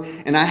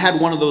road. And I had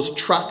one of those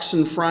trucks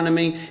in front of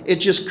me. It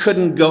just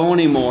couldn't go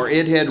anymore.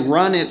 It had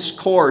run its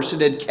course.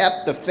 It had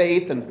kept the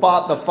faith and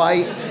fought the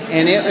fight.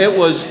 And it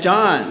was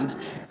done.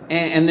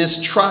 And this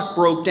truck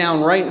broke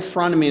down right in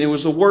front of me. And it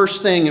was the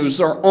worst thing. It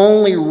was our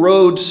only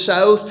road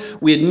south.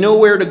 We had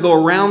nowhere to go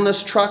around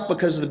this truck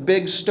because of the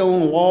big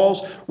stone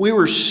walls. We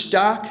were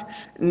stuck.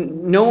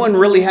 No one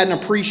really had an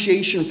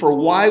appreciation for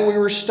why we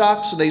were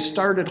stuck, so they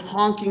started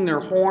honking their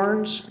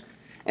horns.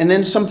 And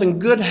then something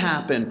good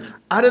happened.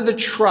 Out of the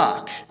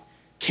truck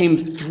came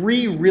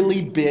 3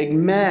 really big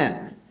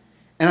men.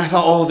 And I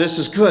thought, oh, this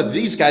is good.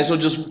 These guys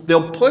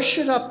they'll push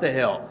it up the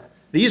hill.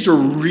 These are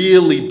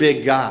really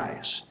big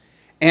guys.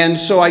 And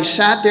so I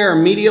sat there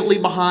immediately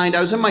behind.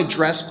 I was in my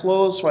dress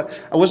clothes, so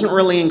I wasn't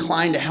really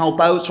inclined to help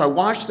out. So I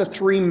watched the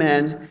 3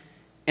 men,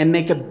 and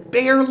they could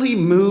barely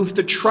move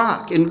the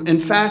truck. In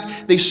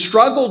fact, they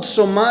struggled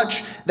so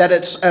much that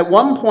at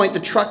one point the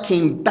truck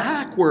came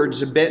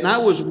backwards a bit, and I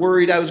was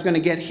worried I was going to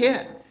get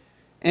hit.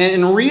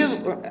 And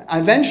I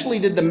eventually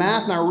did the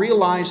math, and I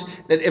realized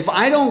that if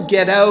I don't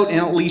get out and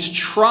at least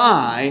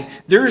try,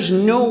 there's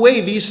no way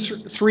these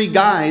 3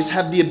 guys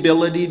have the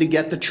ability to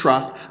get the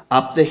truck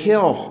up the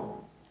hill.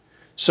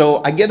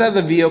 So I get out of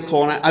the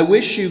vehicle, and I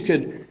wish you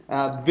could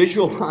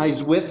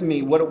visualize with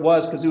me what it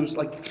was, because it was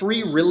like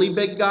 3 really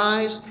big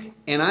guys,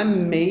 and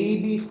I'm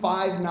maybe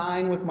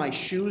 5'9" with my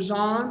shoes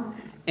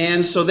on.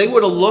 And so they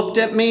would have looked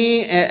at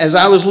me as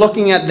I was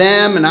looking at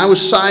them, and I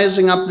was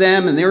sizing up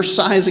them, and they were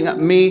sizing up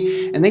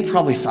me, and they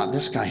probably thought,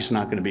 this guy's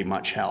not going to be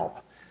much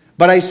help.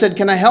 But I said,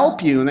 can I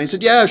help you? And they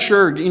said, yeah,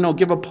 sure,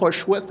 give a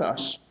push with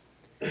us.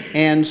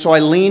 And so I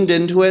leaned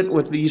into it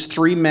with these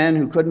 3 men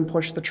who couldn't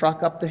push the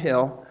truck up the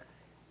hill,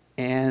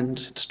 and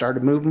it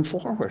started moving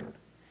forward.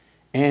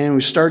 And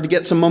we started to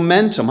get some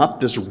momentum up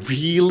this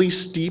really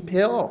steep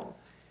hill.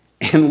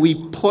 And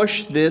we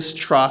pushed this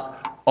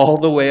truck all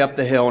the way up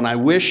the hill. And I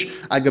wish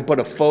I could put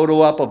a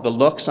photo up of the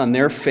looks on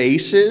their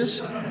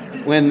faces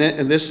when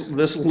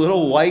this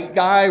little white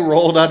guy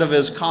rolled out of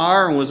his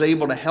car and was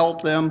able to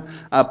help them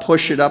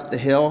push it up the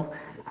hill.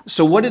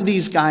 So what did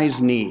these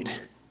guys need?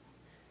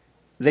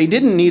 They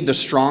didn't need the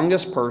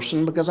strongest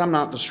person, because I'm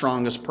not the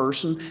strongest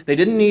person. They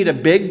didn't need a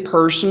big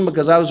person,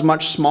 because I was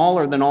much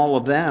smaller than all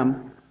of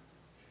them.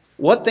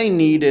 What they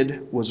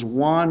needed was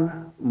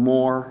one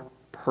more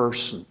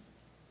person.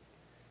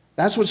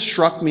 That's what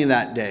struck me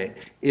that day,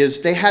 is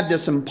they had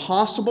this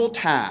impossible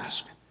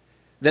task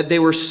that they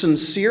were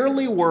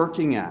sincerely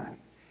working at.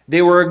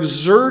 They were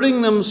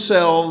exerting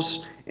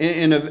themselves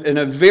in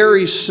a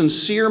very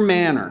sincere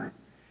manner.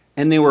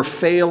 And they were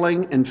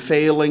failing and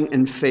failing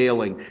and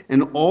failing.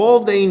 And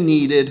all they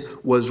needed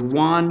was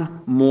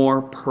one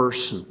more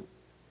person.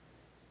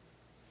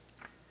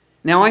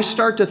 Now I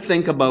start to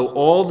think about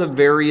all the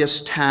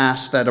various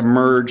tasks that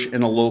emerge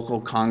in a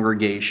local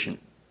congregation.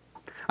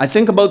 I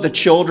think about the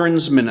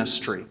children's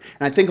ministry.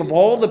 And I think of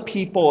all the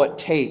people it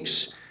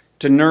takes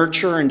to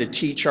nurture and to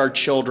teach our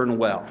children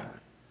well.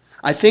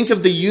 I think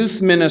of the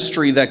youth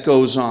ministry that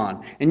goes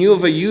on, and you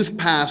have a youth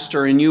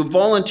pastor, and you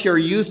volunteer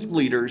youth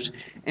leaders,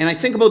 and I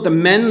think about the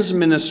men's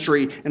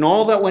ministry and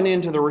all that went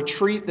into the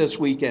retreat this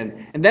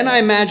weekend. And then I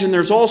imagine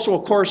there's also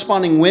a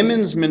corresponding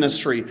women's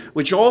ministry,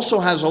 which also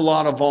has a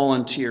lot of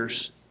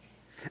volunteers.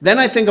 Then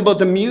I think about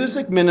the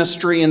music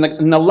ministry and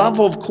the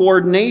level of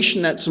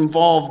coordination that's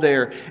involved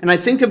there. And I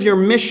think of your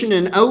mission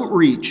and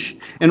outreach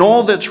and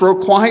all that's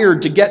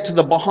required to get to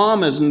the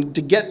Bahamas and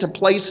to get to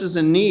places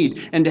in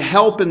need and to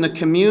help in the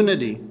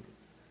community.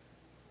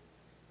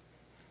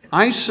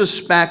 I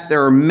suspect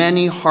there are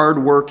many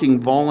hardworking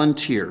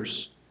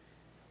volunteers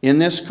in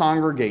this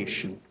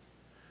congregation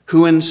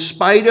who, in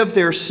spite of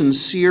their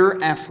sincere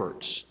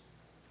efforts,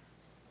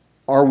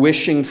 are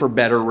wishing for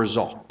better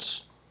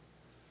results.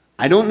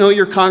 I don't know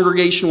your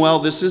congregation well.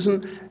 This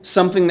isn't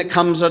something that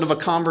comes out of a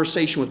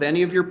conversation with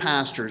any of your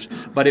pastors.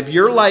 But if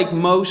you're like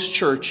most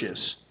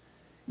churches,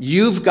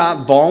 you've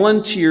got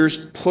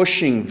volunteers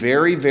pushing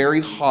very,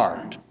 very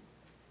hard,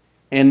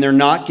 and they're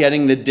not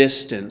getting the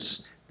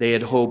distance they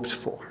had hoped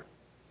for.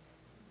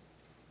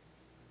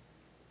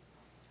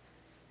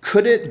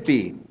 Could it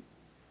be,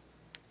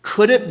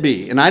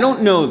 and I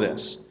don't know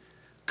this,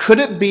 could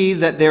it be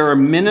that there are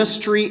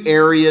ministry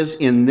areas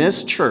in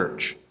this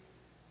church,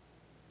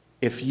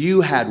 if you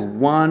had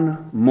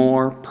one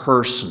more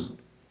person,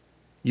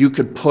 you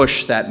could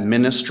push that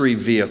ministry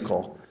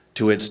vehicle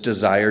to its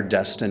desired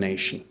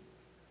destination?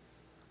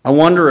 I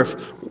wonder if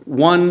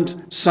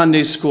one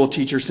Sunday school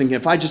teacher's thinking,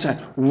 if I just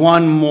had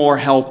one more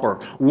helper,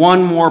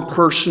 one more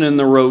person in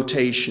the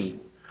rotation,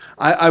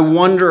 I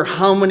wonder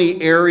how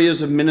many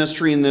areas of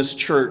ministry in this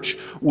church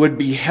would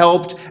be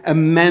helped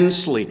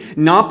immensely.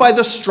 Not by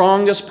the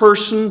strongest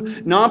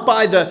person, not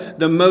by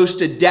the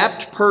most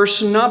adept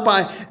person, not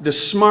by the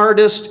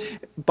smartest,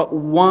 but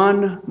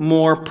one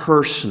more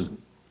person.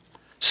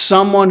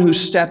 Someone who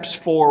steps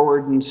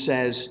forward and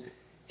says,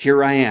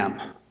 here I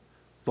am.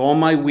 With all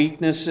my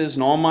weaknesses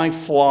and all my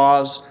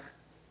flaws,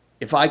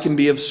 if I can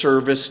be of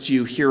service to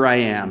you, here I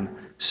am.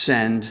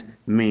 Send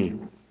me.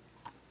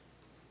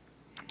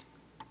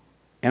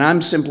 And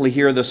I'm simply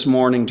here this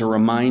morning to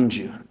remind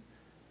you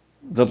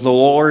that the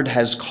Lord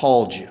has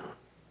called you.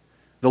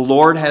 The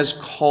Lord has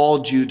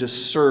called you to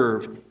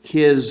serve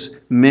His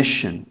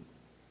mission.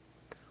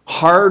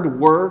 Hard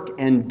work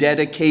and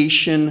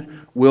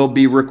dedication will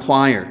be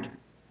required.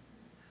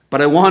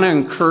 But I want to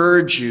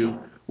encourage you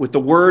with the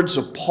words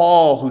of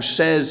Paul, who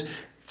says,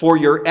 for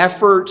your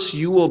efforts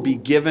you will be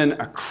given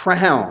a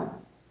crown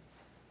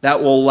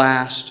that will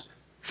last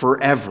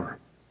forever.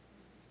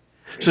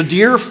 So,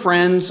 dear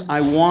friends,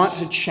 I want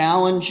to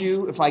challenge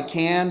you, if I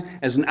can,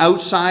 as an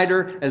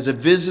outsider, as a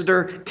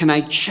visitor, can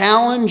I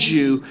challenge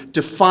you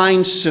to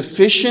find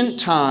sufficient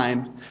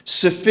time,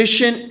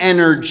 sufficient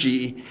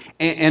energy,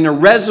 and a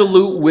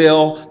resolute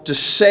will to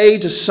say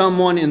to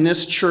someone in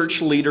this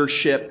church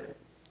leadership,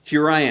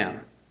 here I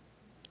am.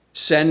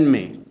 Send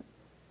me.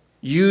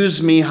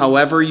 Use me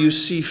however you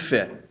see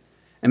fit.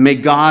 And may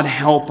God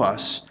help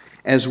us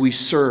as we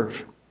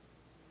serve.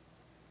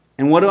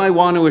 And what I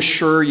want to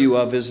assure you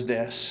of is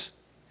this.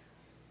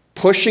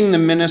 Pushing the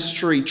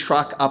ministry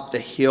truck up the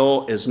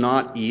hill is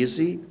not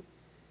easy.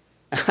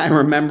 I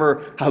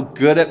remember how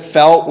good it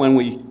felt when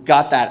we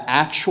got that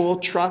actual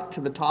truck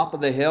to the top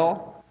of the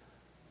hill.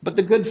 But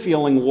the good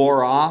feeling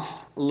wore off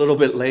a little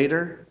bit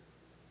later.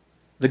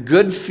 The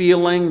good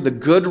feeling, the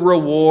good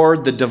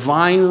reward, the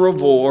divine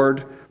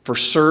reward for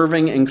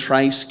serving in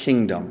Christ's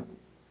kingdom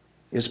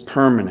is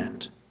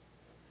permanent.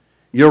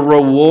 Your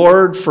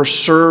reward for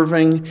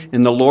serving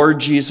in the Lord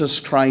Jesus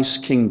Christ's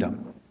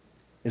kingdom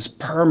is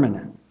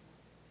permanent.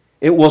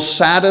 It will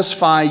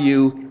satisfy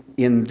you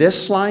in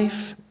this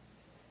life,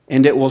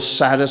 and it will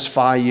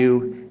satisfy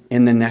you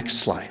in the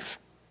next life.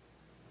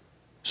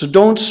 So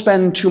don't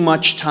spend too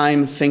much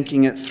time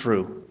thinking it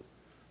through.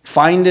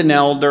 Find an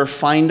elder,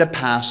 find a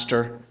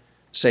pastor,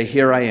 say,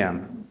 here I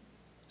am,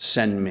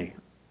 send me.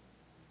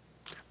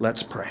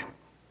 Let's pray.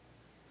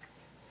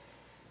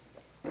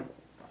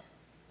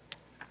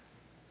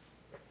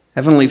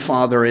 Heavenly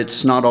Father,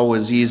 it's not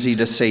always easy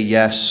to say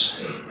yes,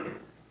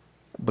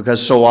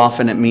 because so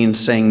often it means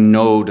saying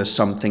no to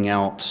something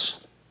else.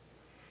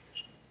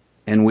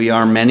 And we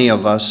are, many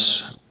of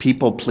us,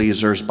 people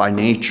pleasers by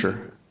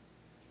nature.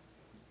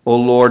 O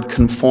Lord,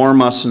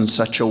 conform us in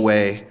such a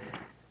way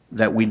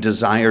that we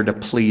desire to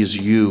please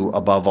you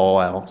above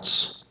all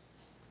else,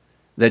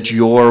 that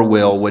your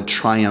will would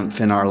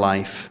triumph in our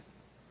life,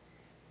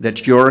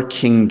 that your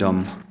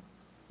kingdom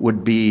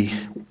would be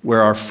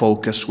where our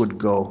focus would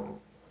go.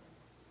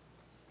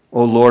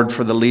 O Lord,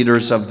 for the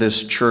leaders of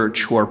this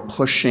church who are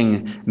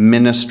pushing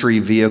ministry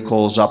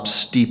vehicles up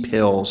steep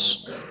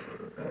hills,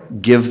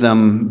 give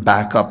them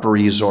backup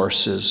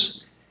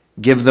resources.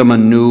 Give them a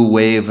new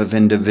wave of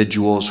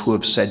individuals who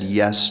have said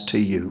yes to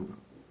you.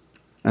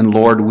 And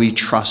Lord, we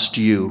trust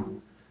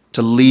you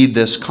to lead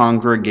this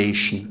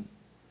congregation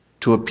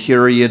to a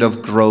period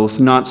of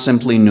growth, not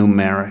simply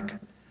numeric,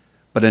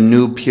 but a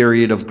new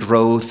period of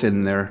growth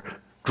in their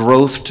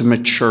growth to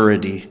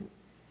maturity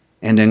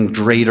and in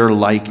greater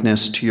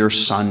likeness to your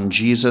Son,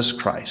 Jesus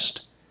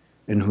Christ.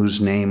 in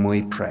whose name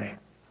we pray.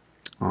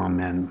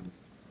 Amen.